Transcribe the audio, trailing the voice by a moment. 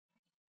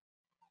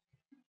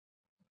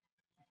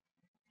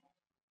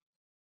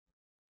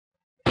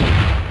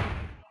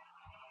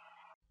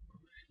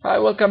Hi,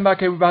 welcome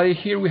back everybody.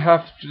 Here we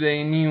have today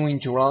a new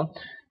integral.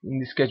 In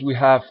this case we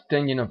have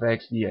tangent of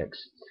x dx.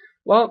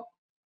 Well,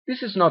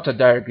 this is not a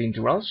direct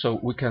integral, so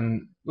we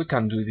can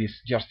do this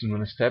just in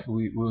one step.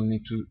 We will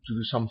need to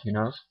do something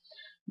else.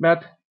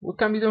 But what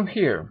can be done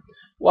here?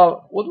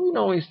 Well, what we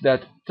know is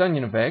that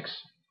tangent of x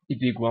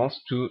is equals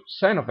to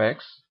sine of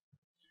x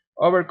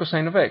over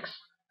cosine of x.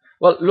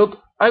 Well, look,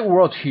 I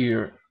wrote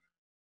here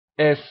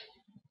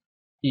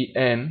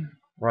S-E-N,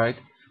 right,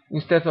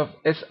 instead of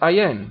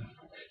S-I-N.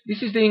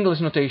 This is the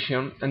English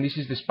notation and this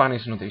is the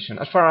Spanish notation.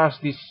 As far as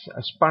this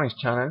Spanish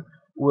channel,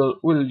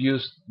 we'll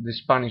use the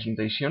Spanish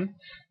notation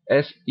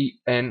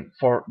S-E-N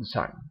for the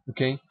sign.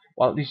 Okay,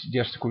 well, this is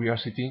just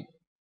curiosity,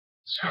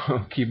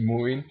 so keep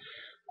moving.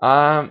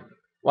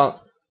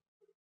 Well,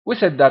 we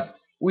said that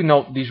we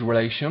know this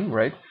relation,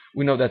 right?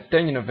 We know that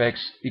tangent of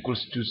x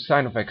equals to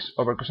sine of x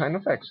over cosine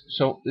of x.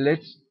 So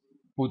let's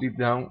put it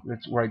down,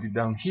 let's write it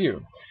down here.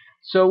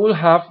 So we'll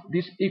have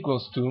this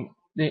equals to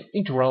the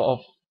integral of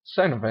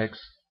sine of x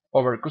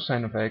over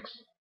cosine of x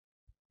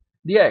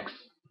dx.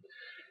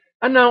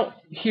 And now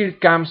here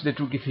comes the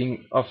tricky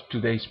thing of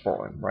today's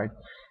problem, right?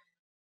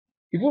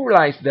 If we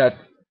realize that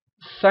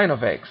sine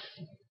of x,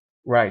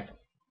 right,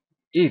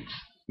 it's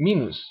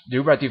minus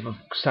derivative of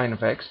cosine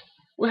of x,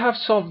 we have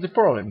solved the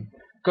problem.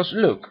 Because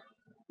look,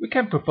 we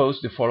can propose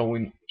the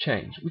following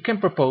change. We can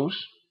propose,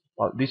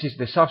 well, this is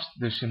the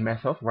substitution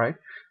method, right?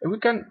 And we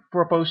can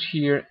propose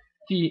here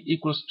t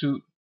equals to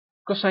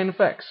cosine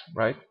of x,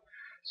 right?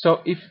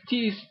 So if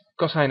t is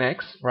cosine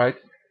x, right,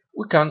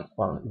 we can,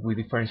 well, if we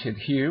differentiate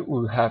here,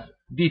 we'll have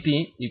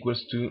dt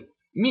equals to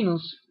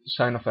minus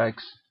sine of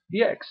x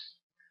dx.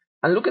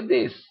 And look at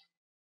this,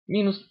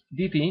 minus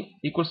dt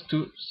equals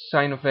to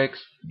sine of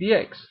x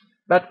dx.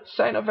 But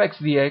sine of x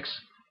dx,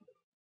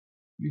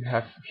 you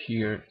have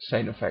here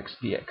sine of x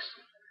dx.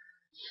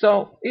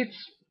 So it's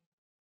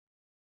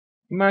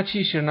much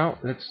easier now.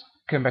 Let's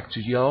come back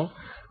to yellow.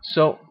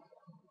 So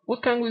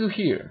what can we do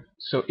here?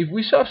 So if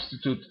we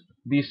substitute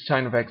this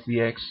sine of x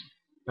dx,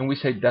 and we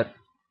say that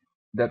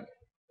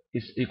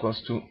is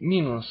equals to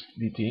minus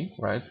dt,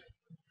 right?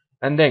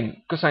 And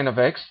then cosine of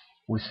x,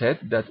 we said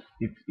that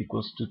it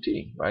equals to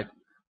t, right?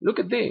 Look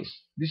at this.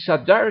 This is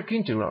a direct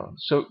integral,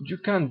 so you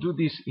can do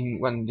this in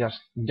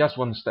just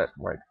one step,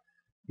 right?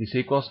 This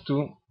equals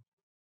to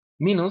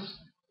minus,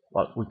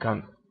 well, we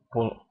can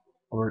pull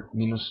our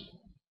minus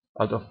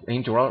out of the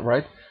integral,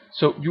 right?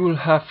 So you will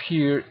have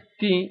here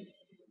t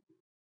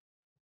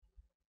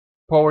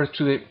power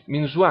to the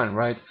minus 1,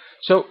 right?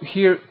 So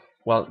here,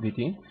 well,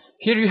 dt,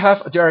 here you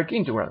have a direct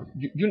integral.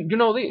 You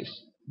know this.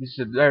 This is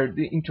a direct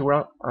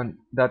integral, and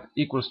that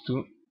equals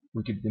to,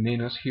 we keep the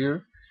minus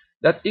here,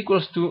 that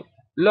equals to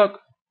log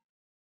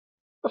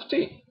of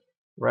t,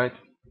 right?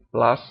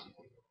 Plus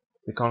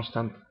the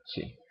constant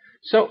c.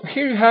 So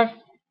here you have,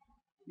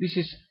 this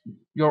is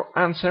your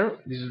answer,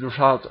 this is the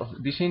result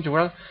of this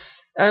integral,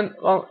 and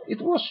well,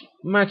 it was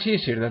much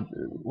easier than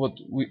what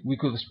we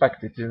could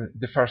expect it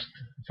the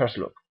first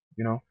look.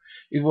 You know,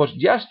 it was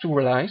just to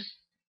realize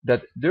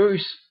that there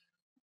is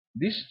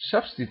this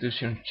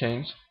substitution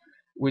change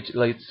which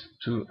leads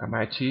to a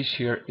much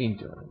easier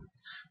integral.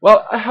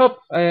 Well, I hope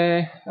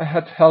I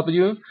had helped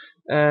you,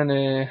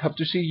 and hope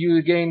to see you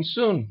again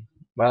soon.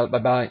 Well, bye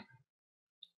bye.